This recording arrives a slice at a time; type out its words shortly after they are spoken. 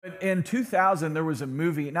In 2000, there was a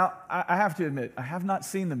movie. Now, I have to admit, I have not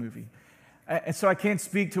seen the movie. And so I can't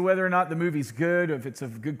speak to whether or not the movie's good, or if it's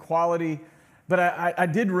of good quality. But I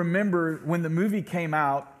did remember when the movie came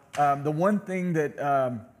out, the one thing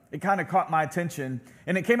that it kind of caught my attention,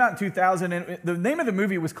 and it came out in 2000, and the name of the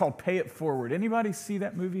movie was called Pay It Forward. Anybody see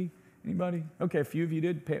that movie? Anybody? Okay, a few of you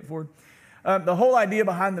did, Pay It Forward. The whole idea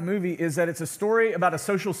behind the movie is that it's a story about a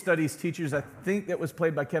social studies teacher, I think that was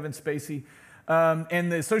played by Kevin Spacey.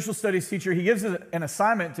 And the social studies teacher, he gives an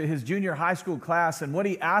assignment to his junior high school class, and what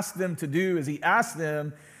he asked them to do is he asked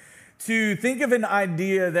them to think of an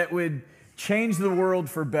idea that would change the world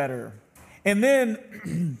for better, and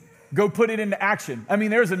then go put it into action. I mean,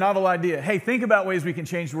 there's a novel idea. Hey, think about ways we can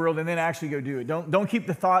change the world, and then actually go do it. Don't keep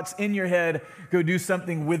the thoughts in your head. Go do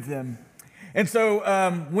something with them. And so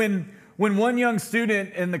when one young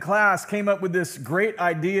student in the class came up with this great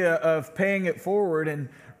idea of paying it forward, and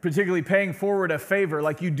particularly paying forward a favor,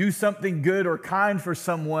 like you do something good or kind for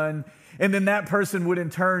someone, and then that person would in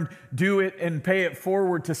turn do it and pay it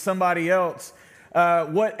forward to somebody else.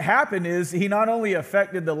 What happened is he not only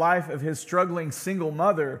affected the life of his struggling single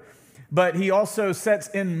mother, but he also sets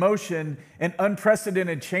in motion an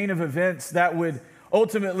unprecedented chain of events that would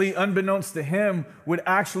ultimately, unbeknownst to him, would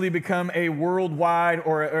actually become a worldwide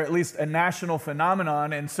or at least a national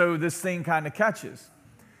phenomenon. And so this thing kind of catches.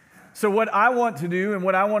 So what I want to do and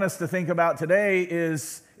what I want us to think about today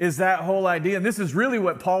is that whole idea. And this is really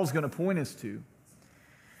what Paul's going to point us to.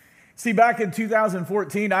 See, back in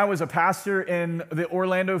 2014, I was a pastor in the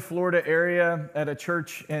Orlando, Florida area at a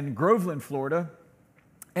church in Groveland, Florida.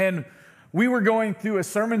 And we were going through a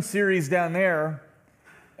sermon series down there.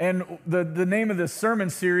 And the name of the sermon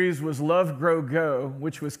series was Love, Grow, Go,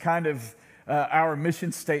 which was kind of our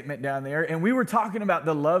mission statement down there. And we were talking about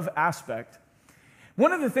the love aspect.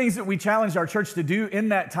 One of the things that we challenged our church to do in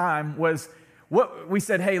that time was what we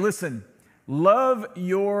said, hey, listen, love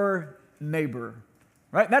your neighbor,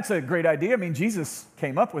 right? That's a great idea. I mean, Jesus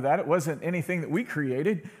came up with that. It wasn't anything that we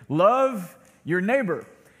created. Love your neighbor.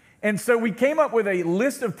 And so we came up with a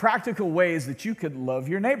list of practical ways that you could love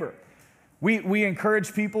your neighbor. We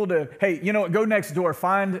encourage people to, hey, go next door,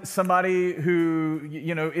 find somebody who,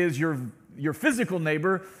 is your physical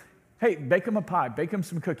neighbor. Hey, bake them a pie, bake them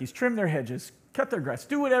some cookies, trim their hedges, cut their grass,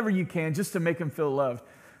 do whatever you can just to make them feel loved.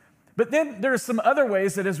 But then there are some other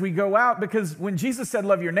ways that as we go out, because when Jesus said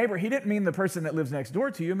love your neighbor, he didn't mean the person that lives next door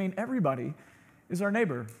to you. I mean, everybody is our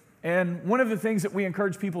neighbor. And one of the things that we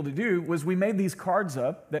encouraged people to do was we made these cards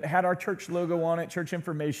up that had our church logo on it, church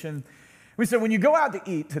information. We said, when you go out to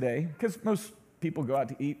eat today, because most people go out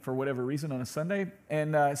to eat for whatever reason on a Sunday,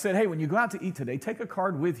 and said, hey, when you go out to eat today, take a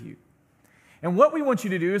card with you. And what we want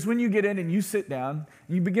you to do is when you get in and you sit down,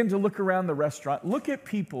 and you begin to look around the restaurant, look at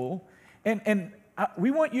people, and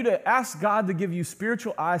we want you to ask God to give you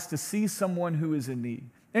spiritual eyes to see someone who is in need.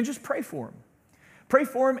 And just pray for them. Pray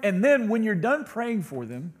for them, and then when you're done praying for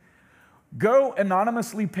them, go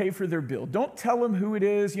anonymously pay for their bill. Don't tell them who it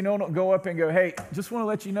is. Don't go up and go, hey, just want to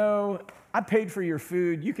let you know, I paid for your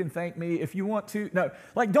food. You can thank me if you want to. No,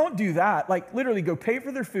 don't do that. Literally go pay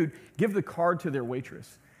for their food, give the card to their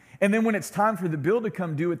waitress. And then when it's time for the bill to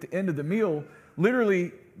come due at the end of the meal,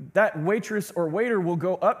 literally that waitress or waiter will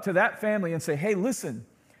go up to that family and say, hey, listen,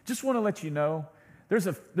 just want to let you know,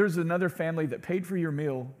 there's another family that paid for your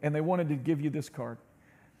meal and they wanted to give you this card.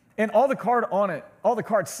 And all the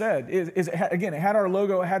card said is it had our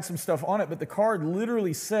logo, it had some stuff on it, but the card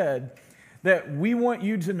literally said that we want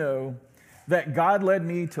you to know that God led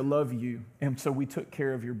me to love you, and so we took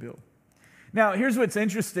care of your bill. Now, here's what's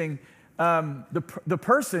interesting. The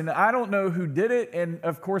person, I don't know who did it, and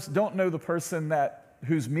of course don't know the person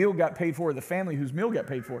whose meal got paid for, or the family whose meal got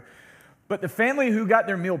paid for. But the family who got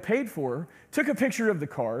their meal paid for took a picture of the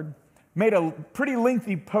card, made a pretty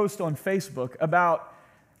lengthy post on Facebook about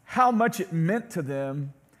how much it meant to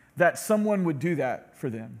them that someone would do that for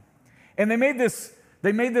them. And they made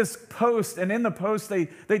this post, and in the post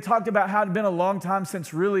they talked about how it had been a long time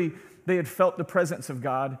since really they had felt the presence of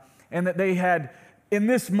God, and that they had, in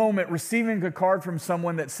this moment, receiving a card from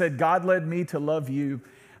someone that said, God led me to love you,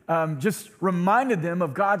 just reminded them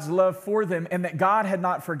of God's love for them and that God had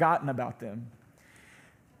not forgotten about them.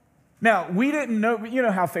 Now, we didn't know, you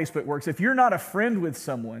know how Facebook works. If you're not a friend with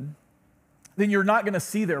someone, then you're not going to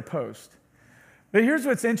see their post. But here's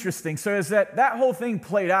what's interesting. So as that whole thing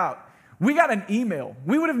played out, we got an email.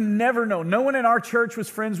 We would have never known. No one in our church was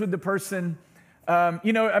friends with the person.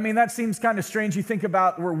 That seems kind of strange. You think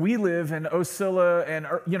about where we live in Osceola and,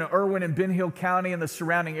 Irwin and Ben Hill County and the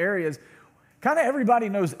surrounding areas. Kind of everybody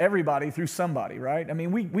knows everybody through somebody, right? I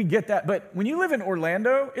mean, we get that. But when you live in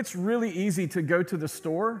Orlando, it's really easy to go to the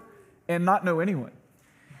store and not know anyone.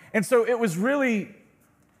 And so it was really,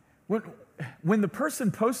 when the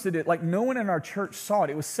person posted it, like no one in our church saw it.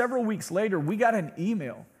 It was several weeks later, we got an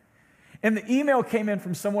email. And the email came in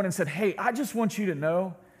from someone and said, hey, I just want you to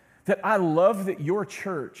know that I love that your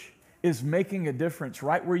church is making a difference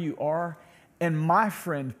right where you are. And my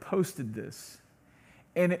friend posted this,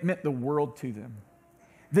 and it meant the world to them.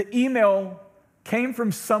 The email came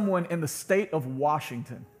from someone in the state of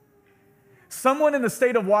Washington. Someone in the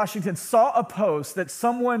state of Washington saw a post that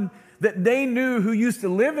someone that they knew who used to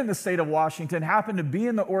live in the state of Washington happened to be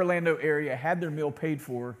in the Orlando area, had their meal paid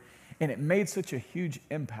for, and it made such a huge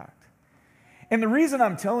impact. And the reason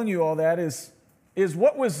I'm telling you all that is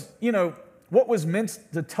what was meant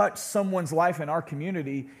to touch someone's life in our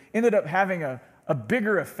community ended up having a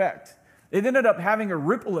bigger effect. It ended up having a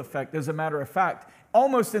ripple effect, as a matter of fact,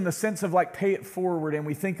 almost in the sense of like pay it forward, and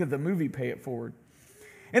we think of the movie Pay It Forward.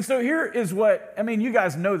 And so here is you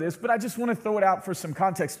guys know this, but I just want to throw it out for some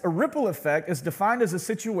context. A ripple effect is defined as a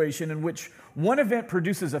situation in which one event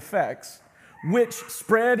produces effects, which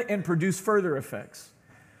spread and produce further effects.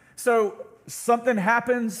 So something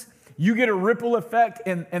happens, you get a ripple effect,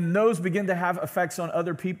 and those begin to have effects on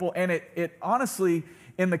other people. And it honestly,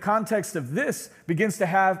 in the context of this, begins to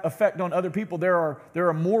have effect on other people. There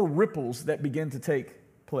are more ripples that begin to take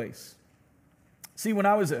place. See, when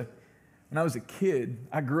I was a kid,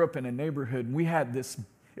 I grew up in a neighborhood, and we had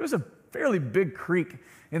it was a fairly big creek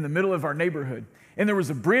in the middle of our neighborhood. And there was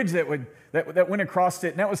a bridge that went across it,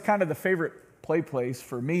 and that was kind of the favorite play place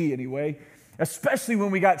for me anyway, especially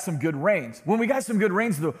when we got some good rains. When we got some good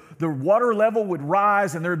rains, the water level would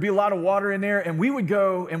rise, and there would be a lot of water in there, and we would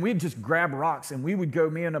go, and we'd just grab rocks, and we would go,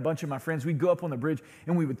 me and a bunch of my friends, we'd go up on the bridge,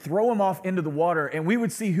 and we would throw them off into the water, and we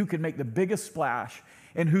would see who could make the biggest splash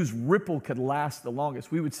and whose ripple could last the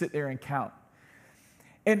longest. We would sit there and count.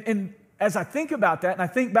 And as I think about that, and I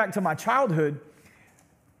think back to my childhood,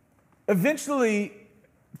 eventually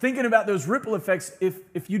thinking about those ripple effects,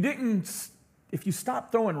 if you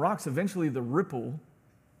stopped throwing rocks, eventually the ripple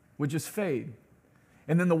would just fade.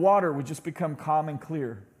 And then the water would just become calm and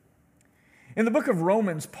clear. In the book of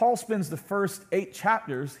Romans, Paul spends the first 8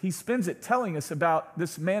 chapters, he spends it telling us about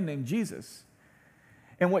this man named Jesus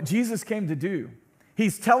and what Jesus came to do.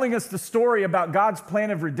 He's telling us the story about God's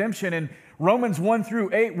plan of redemption. In Romans 1 through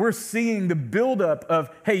 8, we're seeing the buildup of,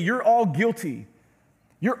 hey, you're all guilty.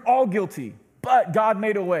 You're all guilty, but God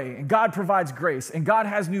made a way, and God provides grace, and God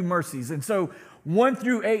has new mercies. And so 1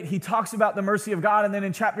 through 8, he talks about the mercy of God. And then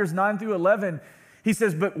in chapters 9 through 11, he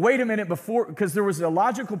says, but wait a minute, because there was a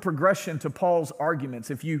logical progression to Paul's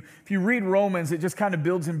arguments. If you read Romans, it just kind of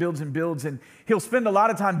builds and builds and builds. And he'll spend a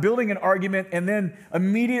lot of time building an argument and then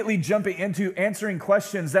immediately jumping into answering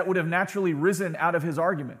questions that would have naturally risen out of his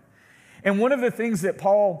argument. And one of the things that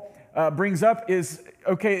Paul brings up is,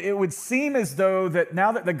 okay, it would seem as though that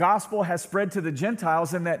now that the gospel has spread to the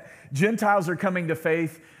Gentiles and that Gentiles are coming to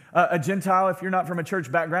faith, a Gentile, if you're not from a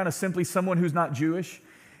church background, is simply someone who's not Jewish.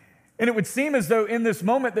 And it would seem as though in this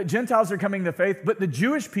moment that Gentiles are coming to faith, but the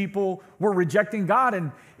Jewish people were rejecting God.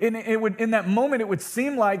 And in that moment, it would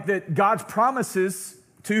seem like that God's promises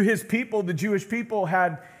to his people, the Jewish people,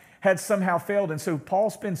 had somehow failed. And so Paul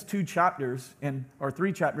spends 3 chapters, 9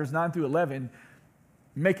 through 11,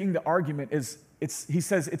 making the argument he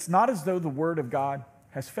says, it's not as though the word of God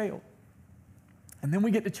has failed. And then we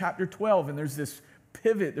get to chapter 12, and there's this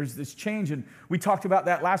pivot, there's this change. And we talked about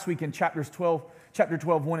that last week in chapter 12,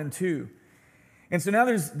 1 and 2. And so now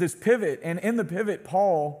there's this pivot, and in the pivot,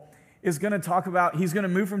 Paul is going to he's going to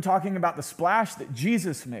move from talking about the splash that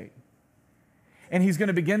Jesus made. And he's going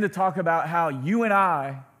to begin to talk about how you and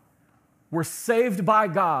I were saved by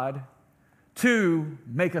God to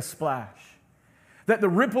make a splash. That the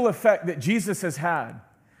ripple effect that Jesus has had,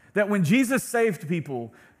 that when Jesus saved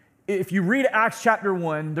people, if you read Acts chapter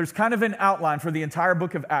 1, there's kind of an outline for the entire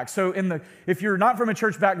book of Acts. So if you're not from a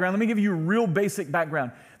church background, let me give you a real basic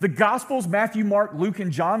background. The Gospels, Matthew, Mark, Luke,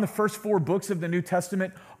 and John, the first 4 books of the New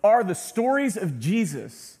Testament, are the stories of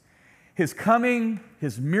Jesus, his coming,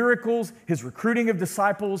 his miracles, his recruiting of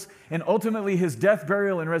disciples, and ultimately his death,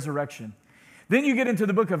 burial, and resurrection. Then you get into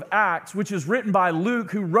the book of Acts, which is written by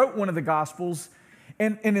Luke, who wrote one of the Gospels.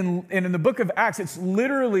 And in the book of Acts, it's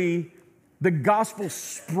literally the gospel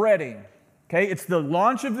spreading, okay? It's the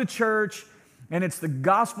launch of the church, and it's the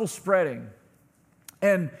gospel spreading.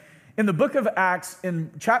 And in the book of Acts, in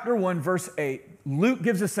chapter 1, verse 8, Luke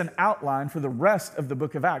gives us an outline for the rest of the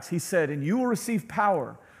book of Acts. He said, and you will receive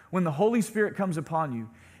power when the Holy Spirit comes upon you,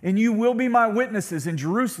 and you will be my witnesses in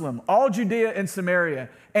Jerusalem, all Judea and Samaria,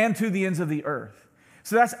 and to the ends of the earth.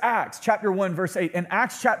 So that's Acts chapter 1, verse 8. In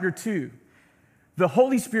Acts chapter 2, the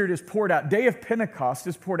Holy Spirit is poured out. Day of Pentecost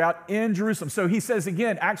is poured out in Jerusalem. So he says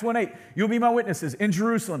again, Acts 1:8, you'll be my witnesses in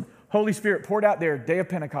Jerusalem. Holy Spirit poured out there, day of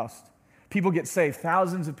Pentecost. People get saved.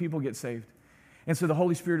 Thousands of people get saved. And so the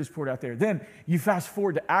Holy Spirit is poured out there. Then you fast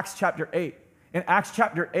forward to Acts chapter 8. In Acts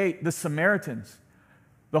chapter 8, the Samaritans,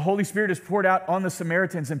 the Holy Spirit is poured out on the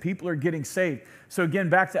Samaritans and people are getting saved. So again,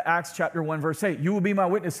 back to Acts chapter 1, verse 8. You will be my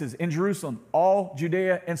witnesses in Jerusalem, all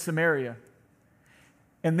Judea and Samaria.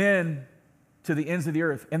 And then to the ends of the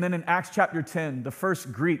earth. And then in Acts chapter 10, the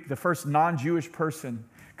first Greek, the first non-Jewish person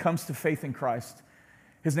comes to faith in Christ.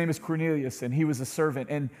 His name is Cornelius, and he was a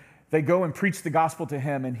servant. And they go and preach the gospel to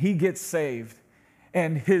him, and he gets saved.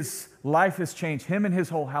 And his life has changed, him and his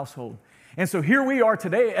whole household. And so here we are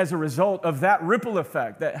today as a result of that ripple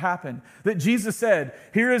effect that happened, that Jesus said,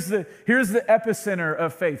 here's the epicenter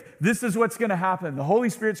of faith. This is what's going to happen. The Holy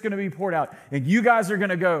Spirit's going to be poured out, and you guys are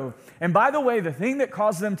going to go. And by the way, the thing that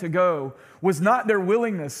caused them to go was not their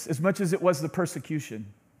willingness as much as it was the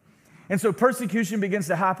persecution. And so persecution begins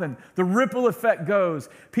to happen. The ripple effect goes.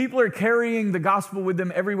 People are carrying the gospel with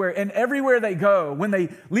them everywhere. And everywhere they go, when they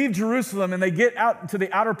leave Jerusalem and they get out to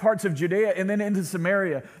the outer parts of Judea and then into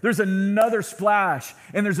Samaria, there's another splash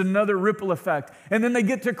and there's another ripple effect. And then they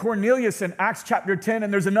get to Cornelius in Acts chapter 10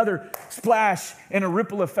 and there's another splash and a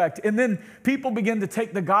ripple effect. And then people begin to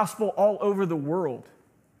take the gospel all over the world.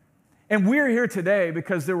 And we're here today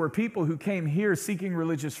because there were people who came here seeking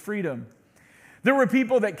religious freedom. There were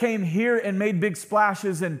people that came here and made big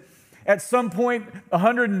splashes, and at some point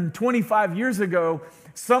 125 years ago,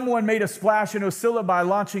 someone made a splash in Ocilla by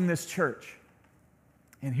launching this church.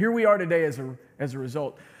 And here we are today as a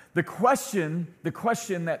result. The question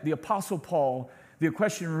that the Apostle Paul, the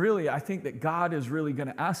question really I think that God is really going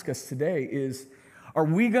to ask us today is, are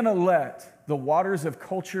we going to let the waters of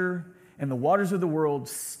culture and the waters of the world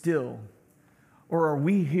still? Or are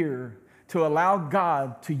we here to allow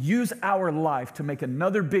God to use our life to make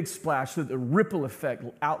another big splash so that the ripple effect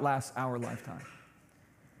will outlast our lifetime?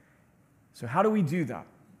 So how do we do that?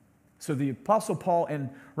 So the Apostle Paul in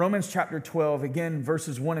Romans chapter 12, again,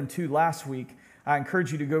 verses 1 and 2 last week, I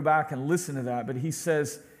encourage you to go back and listen to that, but he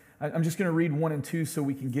says, I'm just going to read 1 and 2 so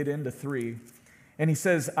we can get into 3. And he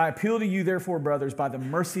says, I appeal to you, therefore, brothers, by the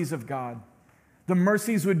mercies of God. The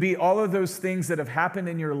mercies would be all of those things that have happened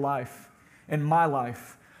in your life, in my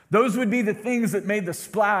life. Those would be the things that made the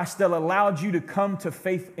splash that allowed you to come to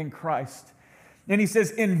faith in Christ. And he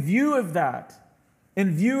says, in view of that,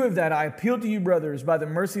 I appeal to you, brothers, by the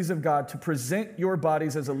mercies of God, to present your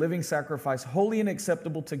bodies as a living sacrifice, holy and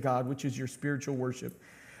acceptable to God, which is your spiritual worship.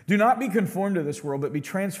 Do not be conformed to this world, but be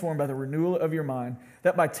transformed by the renewal of your mind,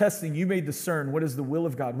 that by testing you may discern what is the will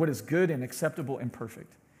of God, what is good and acceptable and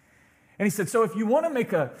perfect. And he said, so if you want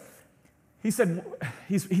to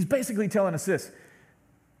he's basically telling us this.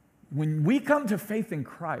 When we come to faith in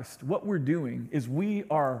Christ, what we're doing is we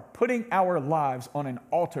are putting our lives on an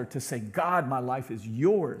altar to say, God, my life is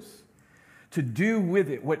yours, to do with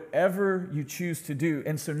it whatever you choose to do.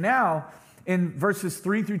 And so now in verses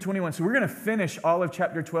 3 through 21, so we're going to finish all of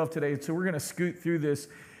chapter 12 today. So we're going to scoot through this.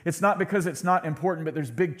 It's not because it's not important, but there's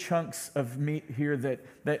big chunks of meat here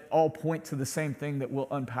that all point to the same thing that we'll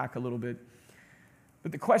unpack a little bit.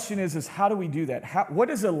 But the question is how do we do that? What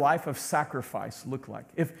does a life of sacrifice look like?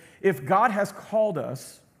 If God has called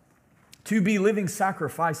us to be living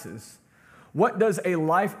sacrifices, what does a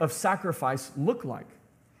life of sacrifice look like?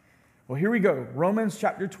 Well, here we go. Romans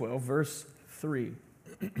chapter 12, verse 3.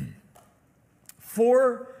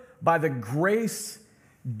 For by the grace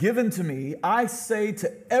given to me, I say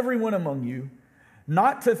to everyone among you,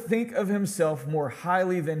 not to think of himself more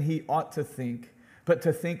highly than he ought to think, but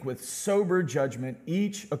to think with sober judgment,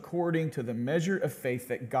 each according to the measure of faith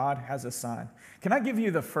that God has assigned. Can I give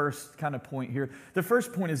you the first kind of point here? The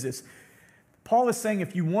first point is this. Paul is saying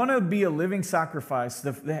if you want to be a living sacrifice,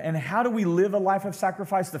 and how do we live a life of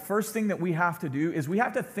sacrifice? The first thing that we have to do is we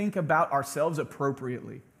have to think about ourselves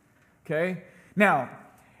appropriately. Okay? Now,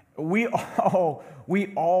 we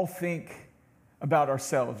all think about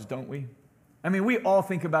ourselves, don't we? I mean, we all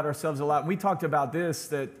think about ourselves a lot. We talked about this,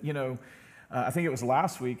 that, I think it was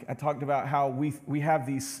last week, I talked about how we have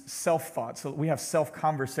these self-thoughts. So we have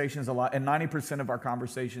self-conversations a lot, and 90% of our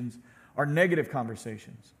conversations are negative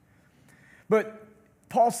conversations. But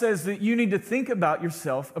Paul says that you need to think about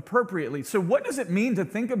yourself appropriately. So what does it mean to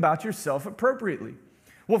think about yourself appropriately?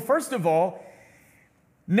 Well, first of all,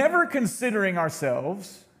 never considering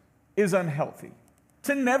ourselves is unhealthy.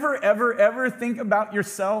 To never, ever, ever think about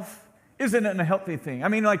yourself isn't an unhealthy thing. I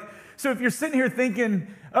mean, so if you're sitting here thinking,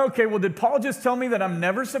 okay, well, did Paul just tell me that I'm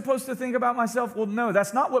never supposed to think about myself? Well, no,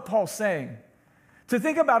 that's not what Paul's saying. To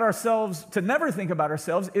think about ourselves, to never think about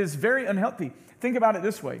ourselves is very unhealthy. Think about it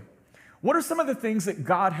this way. What are some of the things that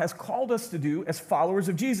God has called us to do as followers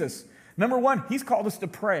of Jesus? Number one, he's called us to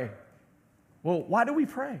pray. Well, why do we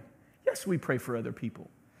pray? Yes, we pray for other people.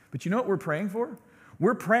 But you know what we're praying for?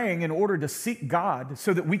 We're praying in order to seek God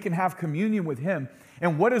so that we can have communion with him.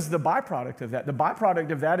 And what is the byproduct of that? The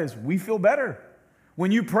byproduct of that is we feel better. When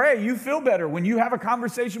you pray, you feel better. When you have a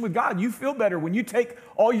conversation with God, you feel better. When you take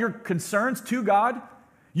all your concerns to God,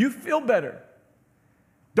 you feel better.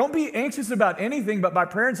 Don't be anxious about anything, but by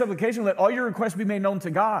prayer and supplication, let all your requests be made known to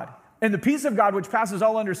God. And the peace of God, which passes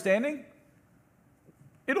all understanding,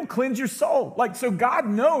 it'll cleanse your soul. So God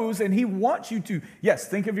knows, and he wants you to, yes,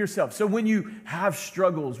 think of yourself. So when you have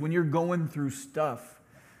struggles, when you're going through stuff,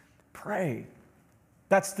 pray.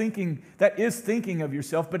 That is thinking of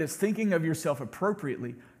yourself, but it's thinking of yourself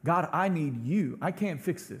appropriately. God, I need you. I can't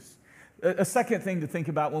fix this. A second thing to think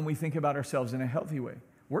about when we think about ourselves in a healthy way,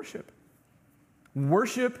 worship.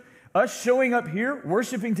 Worship, us showing up here,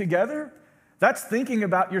 worshiping together, that's thinking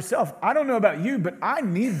about yourself. I don't know about you, but I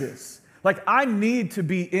need this. I need to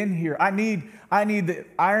be in here. I need the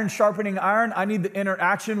iron sharpening iron. I need the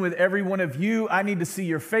interaction with every one of you. I need to see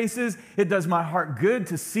your faces. It does my heart good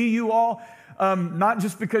to see you all. Not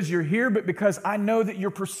just because you're here, but because I know that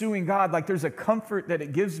you're pursuing God. There's a comfort that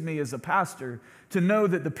it gives me as a pastor to know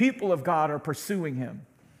that the people of God are pursuing him.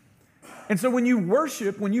 And so when you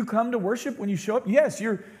worship, when you come to worship, when you show up, yes,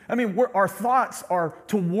 our thoughts are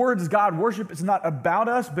towards God. Worship is not about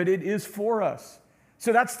us, but it is for us.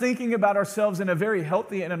 So that's thinking about ourselves in a very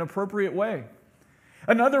healthy and an appropriate way.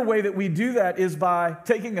 Another way that we do that is by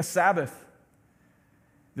taking a Sabbath.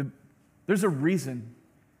 There's a reason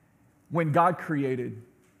when God created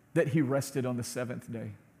that he rested on the seventh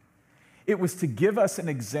day. It was to give us an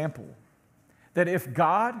example that if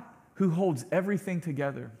God, who holds everything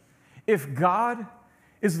together, if God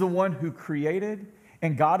is the one who created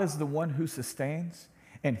and God is the one who sustains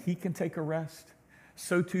and he can take a rest,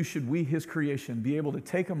 so too should we, his creation, be able to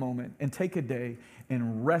take a moment and take a day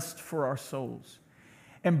and rest for our souls.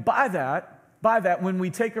 And by that, when we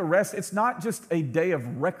take a rest, it's not just a day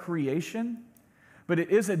of recreation, but it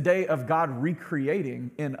is a day of God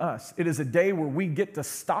recreating in us. It is a day where we get to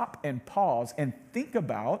stop and pause and think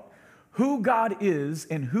about who God is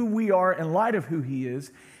and who we are in light of who he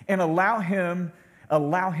is, and allow him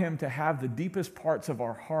to have the deepest parts of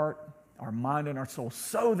our heart, our mind, and our soul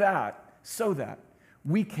so that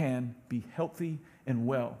we can be healthy and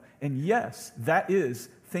well. And yes, that is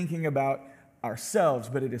thinking about ourselves,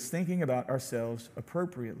 but it is thinking about ourselves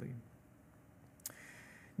appropriately.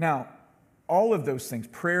 Now, all of those things,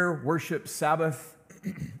 prayer, worship, Sabbath,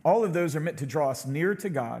 all of those are meant to draw us near to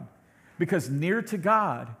God, because near to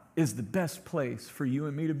God is the best place for you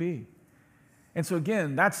and me to be. And so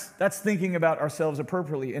again, that's thinking about ourselves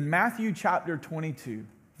appropriately. In Matthew chapter 22,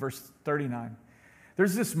 verse 39,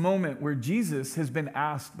 there's this moment where Jesus has been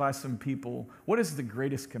asked by some people, what is the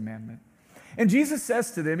greatest commandment? And Jesus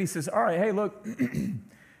says to them, he says, all right, hey, look,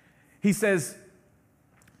 he says,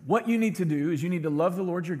 what you need to do is you need to love the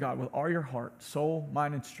Lord your God with all your heart, soul,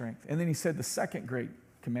 mind, and strength. And then he said the second great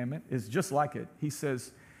commandment is just like it. He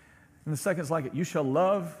says, and the second is like it, you shall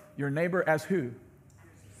love your neighbor as who?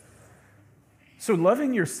 So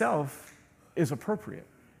loving yourself is appropriate.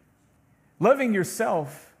 Loving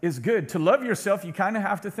yourself is good. To love yourself, you kind of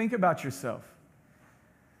have to think about yourself.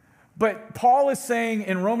 But Paul is saying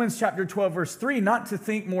in Romans chapter 12, verse 3, not to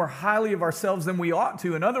think more highly of ourselves than we ought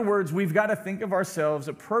to. In other words, we've got to think of ourselves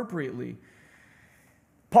appropriately.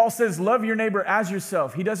 Paul says, love your neighbor as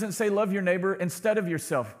yourself. He doesn't say love your neighbor instead of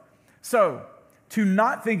yourself. So, to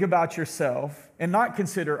not think about yourself and not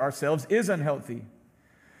consider ourselves is unhealthy.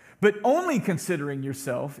 But only considering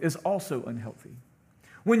yourself is also unhealthy.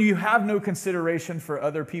 When you have no consideration for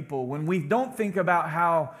other people, when we don't think about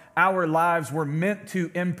how our lives were meant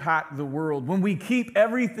to impact the world, when we keep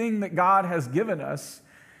everything that God has given us,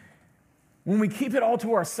 when we keep it all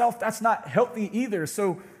to ourselves, that's not healthy either.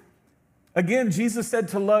 So again, Jesus said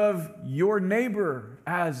to love your neighbor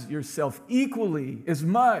as yourself equally, as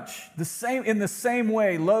much, in the same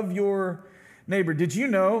way, love your neighbor. Did you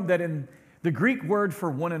know that in the Greek word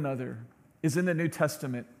for one another is in the New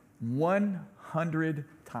Testament 100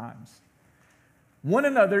 times. One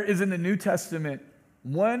another is in the New Testament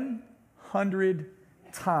 100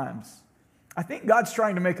 times. I think God's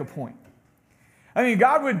trying to make a point.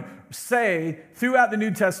 God would say throughout the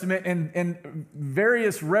New Testament and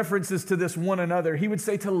various references to this one another, he would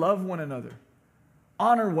say to love one another,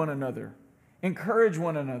 honor one another, encourage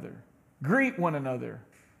one another, greet one another,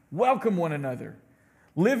 welcome one another,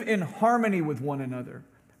 live in harmony with one another,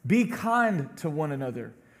 be kind to one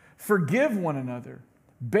another, forgive one another,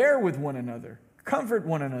 bear with one another, comfort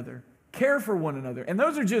one another, care for one another. And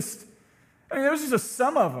those are just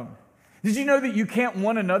some of them. Did you know that you can't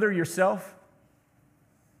one another yourself?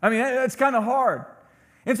 I mean, that's kind of hard.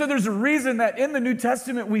 And so there's a reason that in the New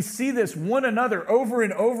Testament we see this one another over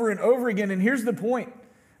and over and over again. And here's the point.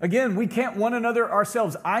 Again, we can't one another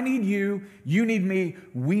ourselves. I need you, you need me,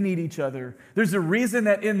 we need each other. There's a reason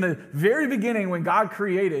that in the very beginning when God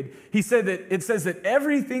created, it says that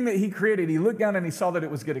everything that he created, he looked down and he saw that it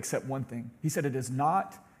was good except one thing. He said, it is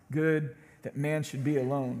not good that man should be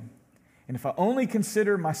alone. And if I only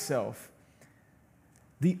consider myself,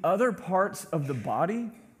 the other parts of the body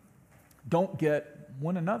don't get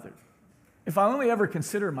one another. If I only ever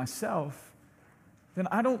consider myself, then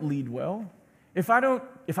I don't lead well. If I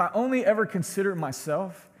only ever consider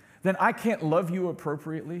myself, then I can't love you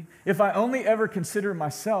appropriately. If I only ever consider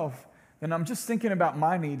myself, then I'm just thinking about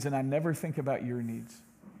my needs and I never think about your needs.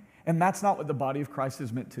 And that's not what the body of Christ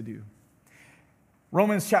is meant to do.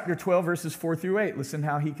 Romans chapter 12, verses 4 through 8, listen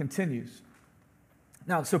how he continues.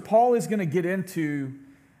 Now, so Paul is going to get into,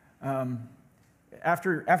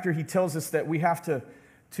 after he tells us that we have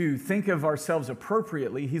to think of ourselves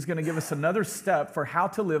appropriately, he's going to give us another step for how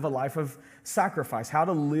to live a life of sacrifice, how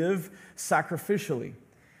to live sacrificially.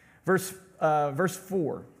 Verse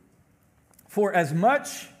 4, For as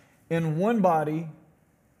much in one body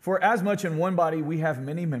we have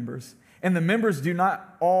many members, and the members do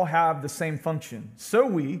not all have the same function. So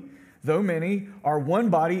we, though many, are one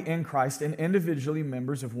body in Christ and individually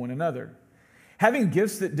members of one another. Having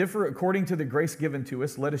gifts that differ according to the grace given to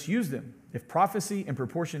us, let us use them. If prophecy, in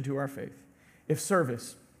proportion to our faith. If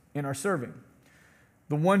service, in our serving.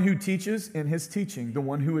 The one who teaches, in his teaching. The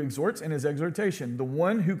one who exhorts, in his exhortation. The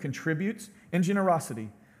one who contributes, in generosity.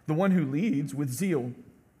 The one who leads, with zeal.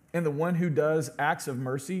 And the one who does acts of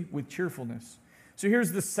mercy, with cheerfulness. So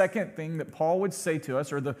here's the second thing that Paul would say to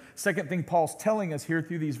us, or the second thing Paul's telling us here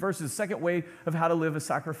through these verses. The second way of how to live a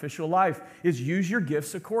sacrificial life is use your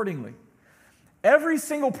gifts accordingly. Every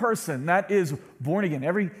single person that is born again,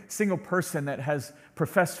 every single person that has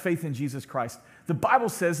professed faith in Jesus Christ, the Bible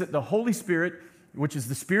says that the Holy Spirit, which is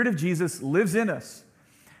the Spirit of Jesus, lives in us.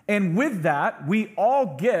 And with that, we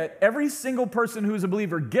all every single person who is a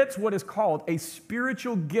believer gets what is called a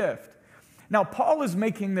spiritual gift. Now, Paul is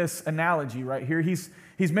making this analogy right here. He's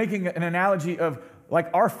making an analogy of, like,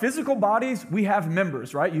 our physical bodies, we have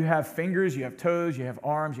members, right? You have fingers, you have toes, you have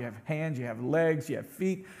arms, you have hands, you have legs, you have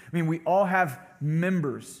feet. I mean, we all have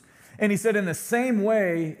members. And he said in the same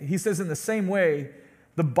way,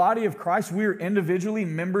 the body of Christ, we are individually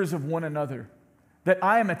members of one another. That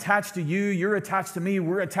I am attached to you, you're attached to me,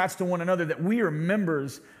 we're attached to one another, that we are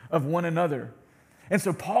members of one another. And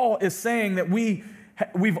so Paul is saying that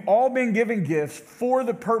we've all been given gifts for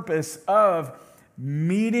the purpose of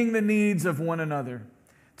meeting the needs of one another,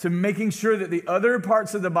 to making sure that the other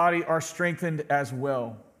parts of the body are strengthened as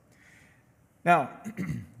well. Now,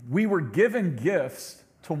 we were given gifts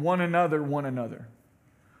to one another.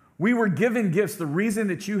 We were given gifts. The reason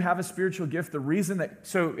that you have a spiritual gift, the reason that,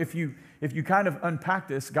 so if you kind of unpack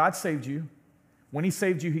this, God saved you. When he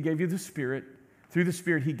saved you, he gave you the Spirit. Through the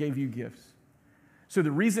Spirit, he gave you gifts. So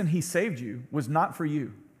the reason he saved you was not for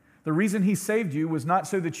you. The reason he saved you was not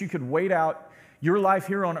so that you could wait out your life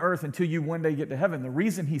here on earth until you one day get to heaven. The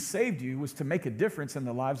reason he saved you was to make a difference in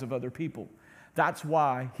the lives of other people. That's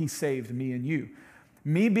why he saved me and you.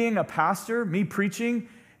 Me being a pastor, me preaching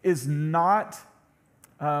is not,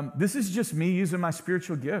 this is just me using my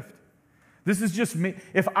spiritual gift. This is just me.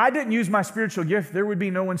 If I didn't use my spiritual gift, there would be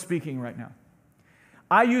no one speaking right now.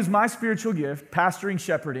 I use my spiritual gift, pastoring,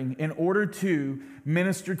 shepherding, in order to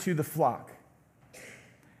minister to the flock.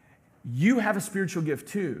 You have a spiritual gift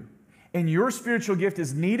too. And your spiritual gift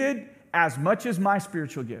is needed as much as my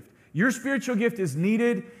spiritual gift. Your spiritual gift is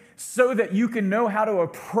needed so that you can know how to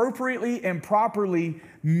appropriately and properly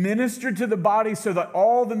minister to the body so that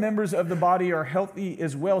all the members of the body are healthy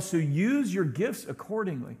as well. So use your gifts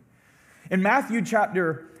accordingly. In Matthew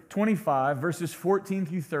chapter 25, verses 14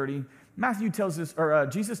 through 30,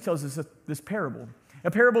 Jesus tells us this parable.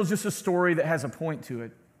 A parable is just a story that has a point to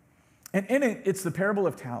it. And in it, it's the parable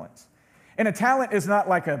of talents. And a talent is not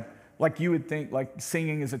like you would think, like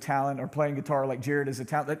singing is a talent or playing guitar like Jared is a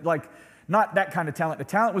talent. Like, not that kind of talent. A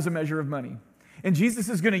talent was a measure of money. And Jesus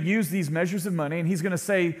is going to use these measures of money, and he's going to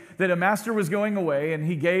say that a master was going away, and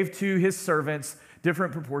he gave to his servants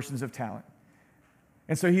different proportions of talent.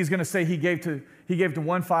 And so he's going to say he gave to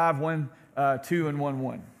 1 5, 1 2, and 1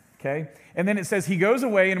 1. Okay? And then it says he goes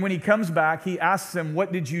away, and when he comes back, he asks him,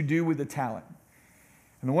 what did you do with the talent?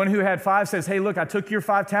 And the one who had 5 says, hey, look, I took your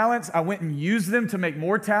 5 talents. I went and used them to make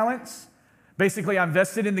more talents. Basically, I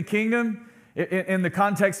invested in the kingdom. In the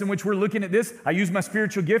context in which we're looking at this, I used my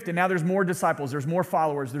spiritual gift, and now there's more disciples, there's more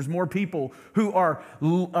followers, there's more people who are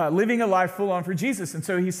living a life full on for Jesus. And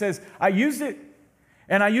so he says, I used it,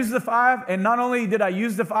 and I used the 5, and not only did I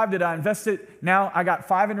use the 5, did I invest it, now I got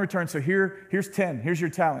 5 in return. So here's 10, here's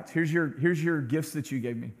your talents, here's your gifts that you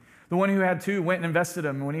gave me. The one who had 2 went and invested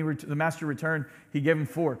them, and when the master returned, he gave him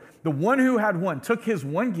 4. The one who had 1 took his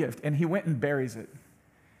 1 gift, and he went and buries it.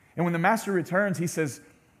 And when the master returns, he says,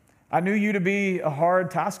 I knew you to be a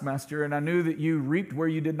hard taskmaster, and I knew that you reaped where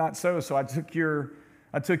you did not sow. So I took your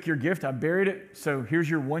gift, I buried it. So here's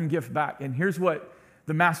your 1 gift back. And here's what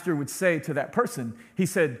the master would say to that person. He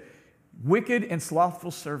said, wicked and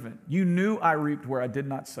slothful servant, you knew I reaped where I did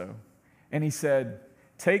not sow. And he said,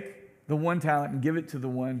 take the 1 talent and give it to the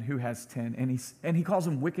one who has 10. And he calls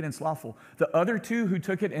them wicked and slothful. The other 2 who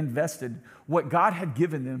took it invested what God had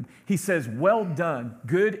given them. He says, well done,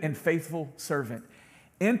 good and faithful servant.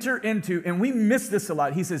 Enter into, and we miss this a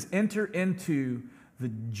lot, he says, enter into the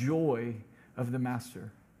joy of the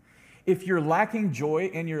master. If you're lacking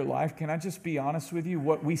joy in your life, can I just be honest with you?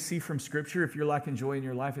 What we see from Scripture, if you're lacking joy in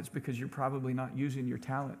your life, it's because you're probably not using your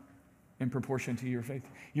talent in proportion to your faith.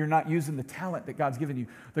 You're not using the talent that God's given you.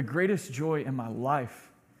 The greatest joy in my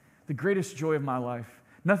life, the greatest joy of my life,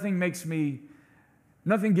 nothing gives me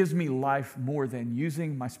life more than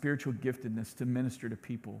using my spiritual giftedness to minister to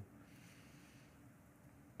people.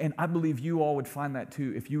 And I believe you all would find that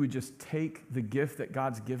too if you would just take the gift that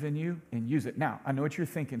God's given you and use it. Now, I know what you're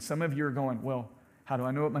thinking. Some of you are going, well, how do I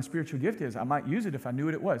know what my spiritual gift is? I might use it if I knew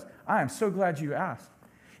what it was. I am so glad you asked.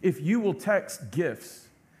 If you will text gifts,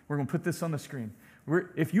 we're going to put this on the screen.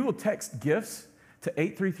 If you will text gifts to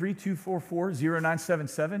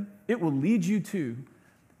 833-244-0977, it will lead you to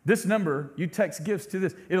this number. You text gifts to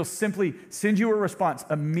this. It'll simply send you a response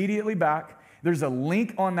immediately back. There's a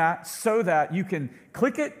link on that so that you can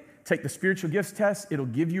click it, take the spiritual gifts test. It'll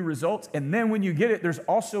give you results. And then when you get it, there's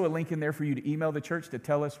also a link in there for you to email the church to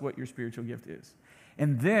tell us what your spiritual gift is.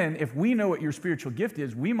 And then if we know what your spiritual gift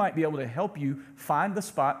is, we might be able to help you find the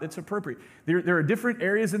spot that's appropriate. There are different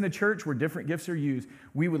areas in the church where different gifts are used.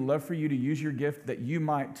 We would love for you to use your gift that you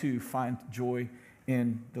might too find joy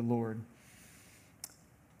in the Lord.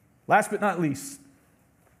 Last but not least,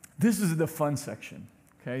 this is the fun section.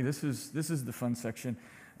 Okay, this is the fun section.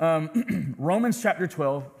 Romans chapter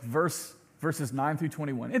 12, verses 9 through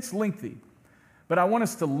 21. It's lengthy, but I want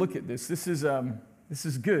us to look at this. This is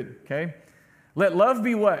good, okay? Let love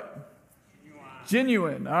be what?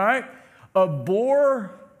 Genuine, all right?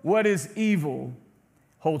 Abhor what is evil.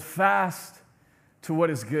 Hold fast to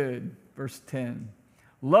what is good. Verse 10.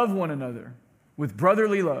 Love one another with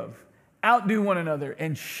brotherly love. Outdo one another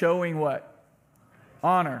in showing what?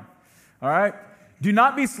 Honor, all right? Do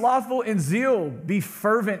not be slothful in zeal. Be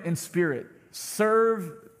fervent in spirit.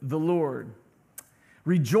 Serve the Lord.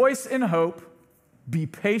 Rejoice in hope. Be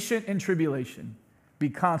patient in tribulation.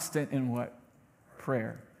 Be constant in what?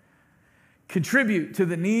 Prayer. Contribute to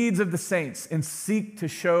the needs of the saints and seek to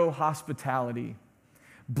show hospitality.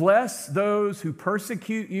 Bless those who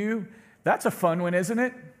persecute you. That's a fun one, isn't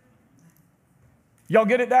it? Y'all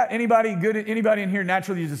good at that? Anybody in here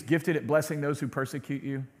naturally just gifted at blessing those who persecute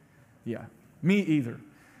you? Yeah. Me either.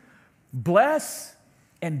 Bless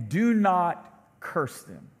and do not curse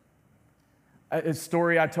them. A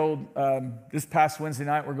story I told this past Wednesday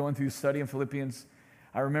night, we're going through a study in Philippians.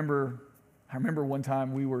 I remember one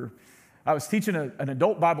time I was teaching an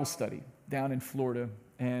adult Bible study down in Florida,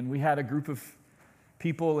 and we had a group of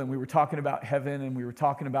people, and we were talking about heaven, and we were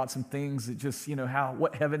talking about some things that just,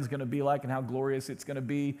 what heaven's going to be like and how glorious it's going to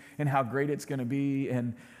be and how great it's going to be.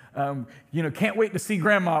 And can't wait to see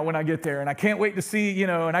grandma when I get there. And I can't wait to see,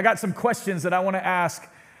 and I got some questions that I want to ask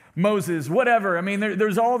Moses, whatever. I mean,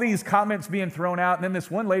 there's all these comments being thrown out. And then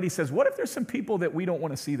this one lady says, what if there's some people that we don't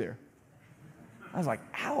want to see there? I was like,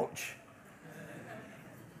 ouch.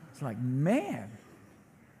 It's like, man,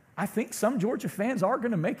 I think some Georgia fans are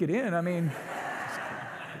going to make it in. I mean,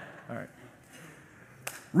 all right.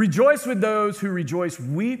 Rejoice with those who rejoice.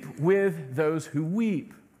 Weep with those who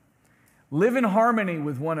weep. Live in harmony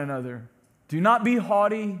with one another. Do not be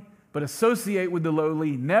haughty, but associate with the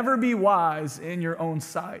lowly. Never be wise in your own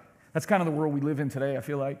sight. That's kind of the world we live in today, I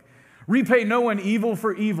feel like. Repay no one evil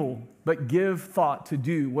for evil, but give thought to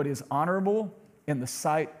do what is honorable in the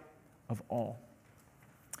sight of all.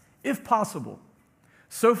 If possible,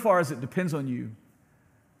 so far as it depends on you.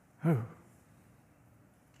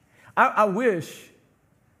 I wish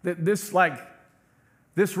that this right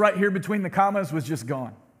here between the commas was just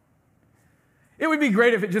gone. It would be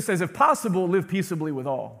great if it just says, if possible, live peaceably with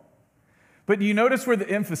all. But do you notice where the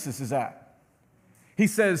emphasis is at? He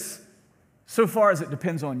says, so far as it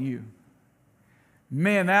depends on you.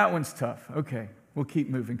 Man, that one's tough. Okay, we'll keep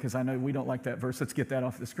moving because I know we don't like that verse. Let's get that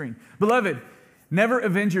off the screen. Beloved, never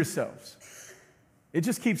avenge yourselves. It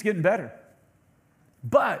just keeps getting better.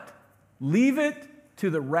 But leave it to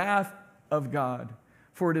the wrath of God.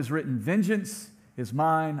 For it is written, vengeance is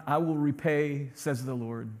mine, I will repay, says the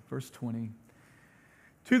Lord. Verse 20.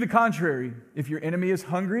 To the contrary, if your enemy is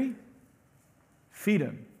hungry, feed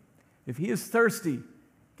him. If he is thirsty,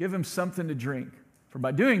 give him something to drink. For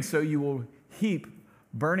by doing so, you will heap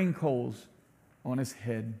burning coals on his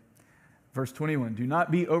head. Verse 21, do not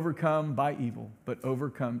be overcome by evil, but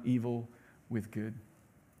overcome evil with good.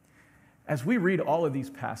 As we read all of these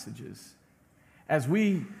passages, as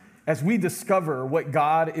we discover what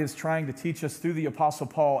God is trying to teach us through the Apostle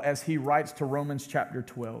Paul as he writes to Romans chapter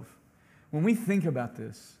 12, when we think about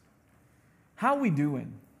this, how are we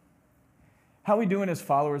doing? How are we doing as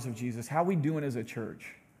followers of Jesus? How are we doing as a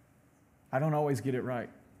church? I don't always get it right.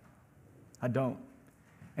 I don't.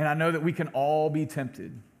 And I know that we can all be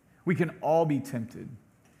tempted. We can all be tempted.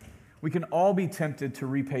 We can all be tempted to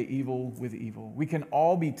repay evil with evil. We can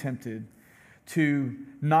all be tempted to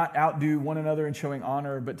not outdo one another in showing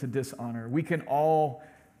honor, but to dishonor. We can all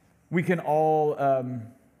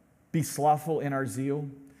be slothful in our zeal.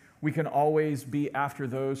 We can always be after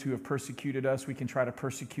those who have persecuted us. We can try to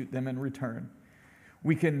persecute them in return.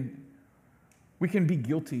 We can be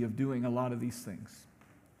guilty of doing a lot of these things.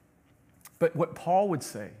 But what Paul would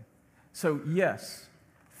say, so yes,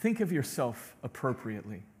 think of yourself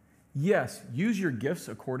appropriately. Yes, use your gifts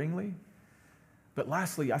accordingly. But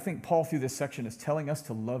lastly, I think Paul through this section is telling us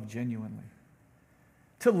to love genuinely.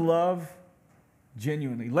 To love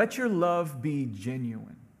genuinely. Let your love be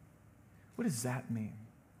genuine. What does that mean?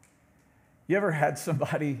 You ever had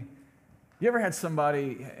somebody,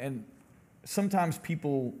 and sometimes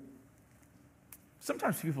people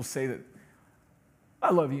say that,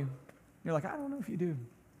 I love you. You're like, I don't know if you do.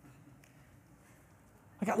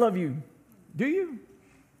 Like, I love you. Do you?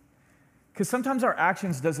 Because sometimes our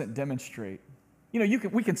actions doesn't demonstrate. You know,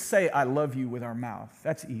 we can say, I love you with our mouth.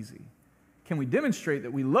 That's easy. Can we demonstrate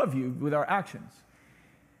that we love you with our actions?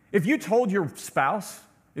 If you told your spouse,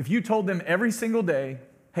 if you told them every single day,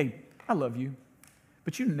 hey, I love you,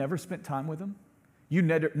 but you never spent time with them, you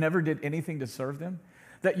never did anything to serve them,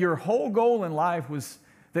 that your whole goal in life was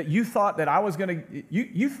that you thought that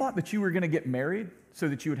you thought that you were going to get married so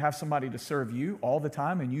that you would have somebody to serve you all the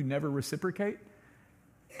time and you never reciprocate,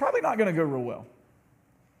 probably not going to go real well.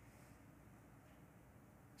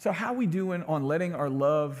 So how are we doing on letting our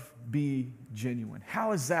love be genuine?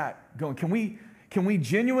 How is that going? Can we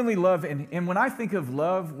genuinely love? And when I think of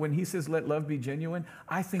love, when he says let love be genuine,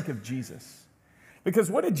 I think of Jesus. Because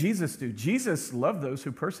what did Jesus do? Jesus loved those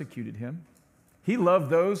who persecuted him. He loved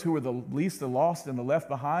those who were the least, the lost, and the left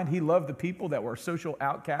behind. He loved the people that were social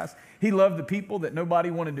outcasts. He loved the people that nobody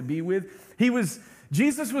wanted to be with.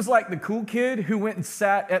 Jesus was like the cool kid who went and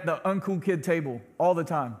sat at the uncool kid table all the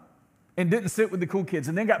time and didn't sit with the cool kids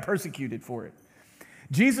and then got persecuted for it.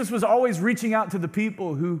 Jesus was always reaching out to the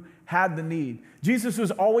people who had the need. Jesus was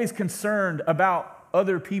always concerned about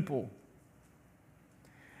other people.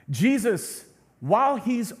 Jesus, while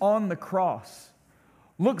he's on the cross,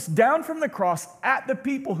 looks down from the cross at the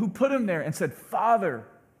people who put him there and said, Father,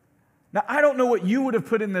 now I don't know what you would have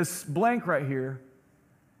put in this blank right here,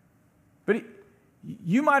 but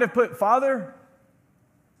you might have put, Father,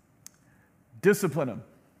 discipline him.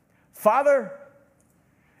 Father,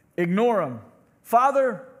 ignore him.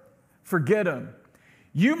 Father, forget him.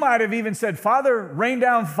 You might have even said, Father, rain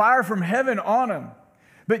down fire from heaven on him.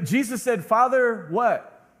 But Jesus said, Father,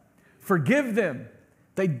 what? Forgive them.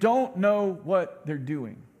 They don't know what they're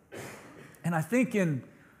doing. And I think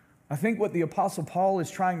what the Apostle Paul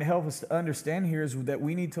is trying to help us to understand here is that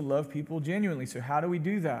we need to love people genuinely. So how do we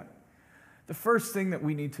do that? The first thing that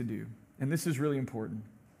we need to do, and this is really important,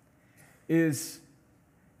 is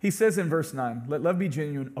he says in verse 9, let love be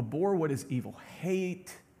genuine, abhor what is evil,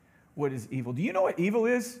 hate what is evil. Do you know what evil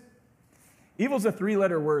is? Evil is a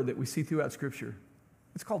 3-letter word that we see throughout Scripture.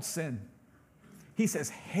 It's called sin. He says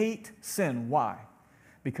hate sin. Why?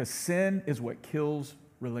 Because sin is what kills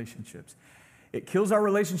relationships. It kills our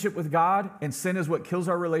relationship with God, and sin is what kills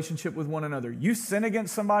our relationship with one another. You sin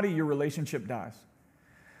against somebody, your relationship dies.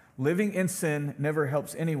 Living in sin never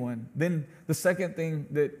helps anyone. Then the second thing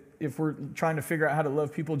that if we're trying to figure out how to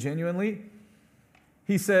love people genuinely,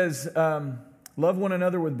 he says, love one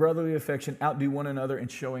another with brotherly affection, outdo one another in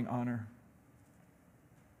showing honor.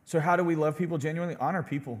 So how do we love people genuinely? Honor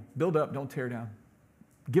people. Build up, don't tear down.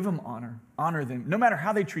 Give them honor. Honor them. No matter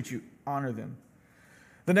how they treat you, honor them.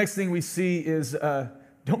 The next thing we see is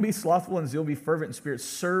don't be slothful in zeal, be fervent in spirit.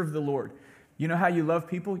 Serve the Lord. You know how you love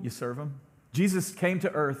people? You serve them. Jesus came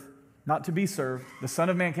to earth not to be served. The Son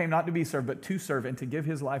of Man came not to be served, but to serve and to give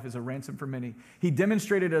his life as a ransom for many. He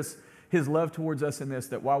demonstrated us his love towards us in this,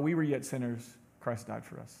 that while we were yet sinners, Christ died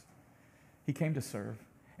for us. He came to serve.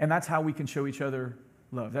 And that's how we can show each other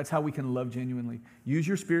love. That's how we can love genuinely. Use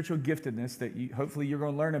your spiritual giftedness that hopefully you're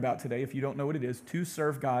going to learn about today, if you don't know what it is, to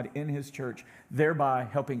serve God in his church, thereby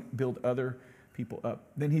helping build other people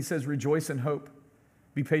up. Then he says, rejoice in hope.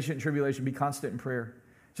 Be patient in tribulation. Be constant in prayer.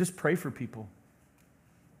 Just pray for people.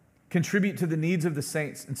 Contribute to the needs of the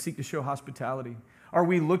saints and seek to show hospitality. Are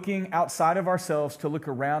we looking outside of ourselves to look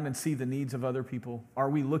around and see the needs of other people? Are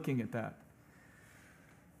we looking at that?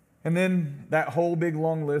 And then that whole big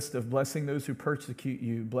long list of blessing those who persecute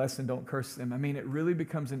you, bless and don't curse them. I mean, it really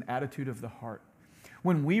becomes an attitude of the heart.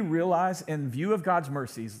 When we realize, in view of God's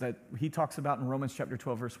mercies that he talks about in Romans chapter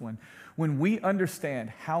 12, verse 1, when we understand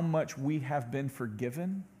how much we have been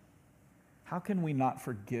forgiven, how can we not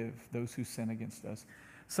forgive those who sin against us?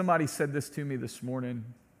 Somebody said this to me this morning.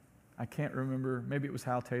 I can't remember. Maybe it was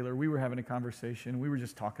Hal Taylor. We were having a conversation. We were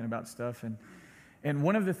just talking about stuff. And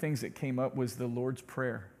one of the things that came up was the Lord's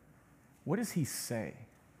Prayer. What does he say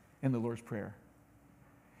in the Lord's Prayer?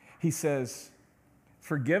 He says,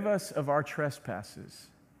 forgive us of our trespasses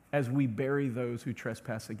as we bury those who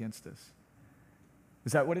trespass against us.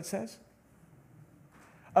 Is that what it says?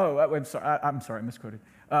 Oh, I'm sorry, I misquoted.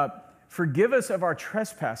 Forgive us of our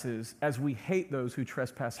trespasses as we hate those who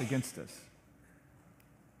trespass against us.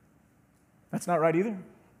 That's not right either.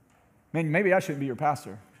 Man, maybe I shouldn't be your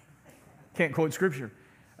pastor. Can't quote scripture.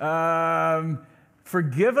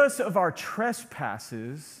 Forgive us of our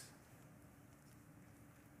trespasses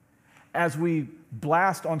as we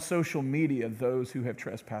blast on social media those who have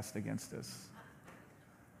trespassed against us.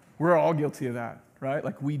 We're all guilty of that, right?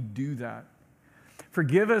 Like we do that.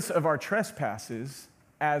 Forgive us of our trespasses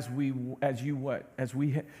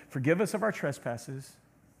forgive us of our trespasses,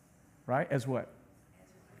 right? As what?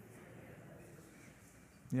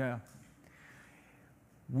 Yeah.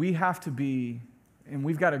 We have to be, and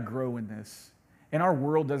we've got to grow in this. And our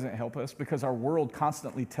world doesn't help us because our world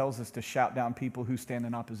constantly tells us to shout down people who stand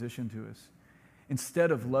in opposition to us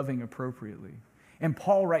instead of loving appropriately. And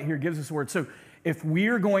Paul right here gives us a word. So if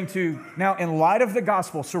we're going to, now in light of the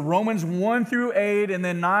gospel, so Romans 1 through 8 and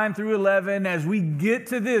then 9 through 11, as we get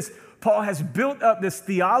to this, Paul has built up this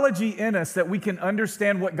theology in us that we can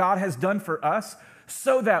understand what God has done for us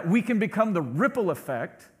so that we can become the ripple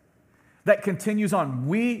effect that continues on.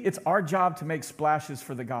 It's our job to make splashes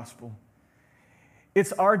for the gospel.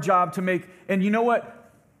 It's our job to make, and you know what?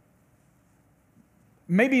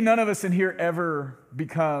 Maybe none of us in here ever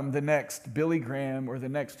become the next Billy Graham or the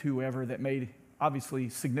next whoever that made obviously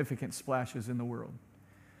significant splashes in the world.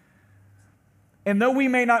 And though we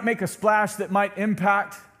may not make a splash that might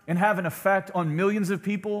impact and have an effect on millions of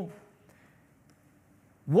people,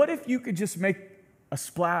 what if you could just make a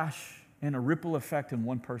splash and a ripple effect in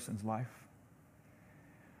one person's life?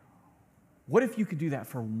 What if you could do that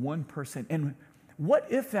for one person? And what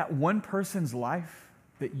if that one person's life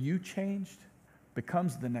that you changed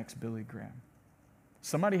becomes the next Billy Graham?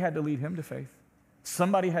 Somebody had to lead him to faith.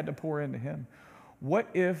 Somebody had to pour into him. What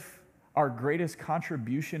if our greatest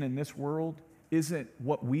contribution in this world isn't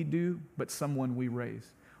what we do, but someone we raise?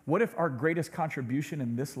 What if our greatest contribution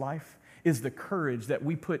in this life is the courage that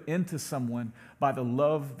we put into someone by the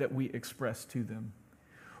love that we express to them?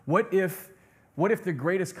 What if the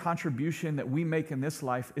greatest contribution that we make in this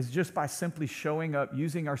life is just by simply showing up,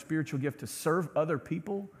 using our spiritual gift to serve other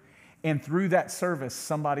people, and through that service,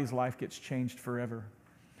 somebody's life gets changed forever?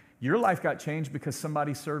 Your life got changed because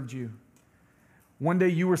somebody served you. One day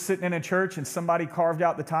you were sitting in a church and somebody carved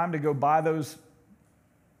out the time to go buy those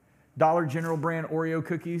Dollar General brand Oreo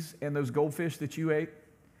cookies and those goldfish that you ate.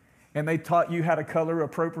 And they taught you how to color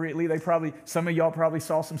appropriately. Some of y'all probably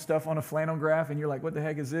saw some stuff on a flannel graph and you're like, what the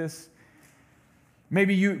heck is this?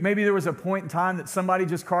 Maybe there was a point in time that somebody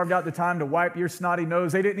just carved out the time to wipe your snotty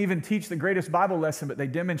nose. They didn't even teach the greatest Bible lesson, but they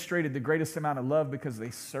demonstrated the greatest amount of love because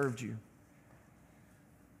they served you.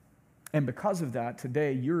 And because of that,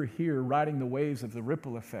 today you're here riding the waves of the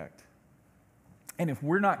ripple effect. And if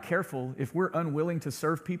we're not careful, if we're unwilling to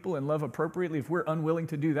serve people and love appropriately, if we're unwilling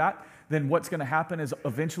to do that, then what's going to happen is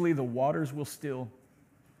eventually the waters will still,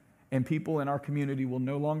 and people in our community will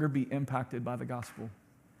no longer be impacted by the gospel.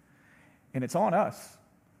 And it's on us.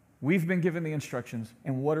 We've been given the instructions,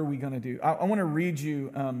 and what are we going to do? I want to read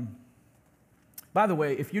you, by the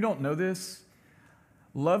way, if you don't know this,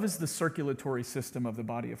 love is the circulatory system of the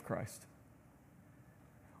body of Christ.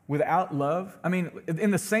 Without love,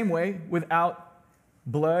 in the same way, without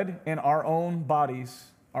blood in our own bodies,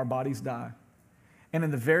 our bodies die. And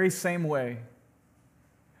in the very same way,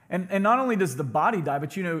 and not only does the body die,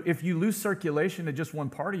 but if you lose circulation to just one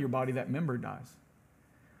part of your body, that member dies.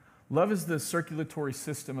 Love is the circulatory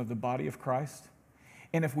system of the body of Christ.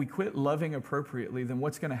 And if we quit loving appropriately, then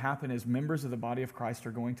what's going to happen is members of the body of Christ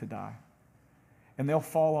are going to die. And they'll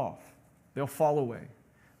fall off. They'll fall away.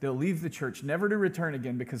 They'll leave the church, never to return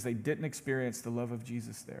again because they didn't experience the love of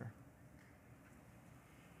Jesus there.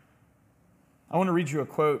 I want to read you a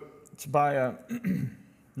quote. It's by a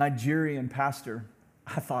Nigerian pastor.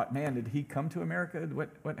 I thought, man, did he come to America?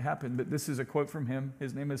 What happened? But this is a quote from him.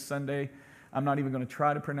 His name is Sunday. I'm not even going to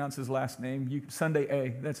try to pronounce his last name. Sunday A,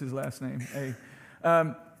 that's his last name, A.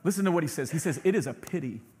 Listen to what he says. He says, it is a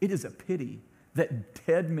pity that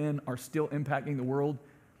dead men are still impacting the world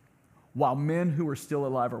while men who are still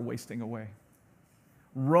alive are wasting away,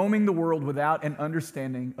 roaming the world without an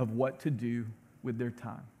understanding of what to do with their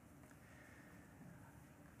time.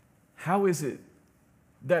 How is it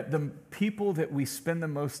that the people that we spend the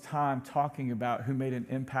most time talking about who made an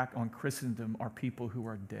impact on Christendom are people who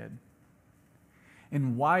are dead?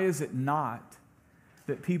 And why is it not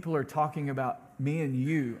that people are talking about me and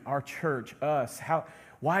you, our church, us?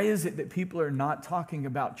 Why is it that people are not talking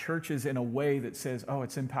about churches in a way that says, oh,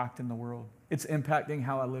 it's impacting the world. It's impacting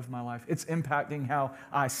how I live my life. It's impacting how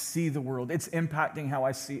I see the world. It's impacting how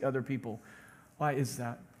I see other people. Why is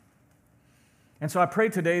that? And so I pray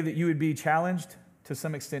today that you would be challenged to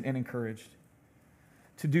some extent and encouraged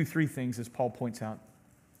to do three things, as Paul points out.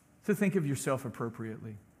 To think of yourself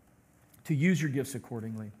appropriately, to use your gifts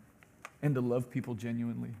accordingly, and to love people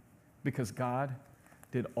genuinely, because God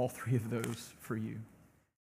did all three of those for you.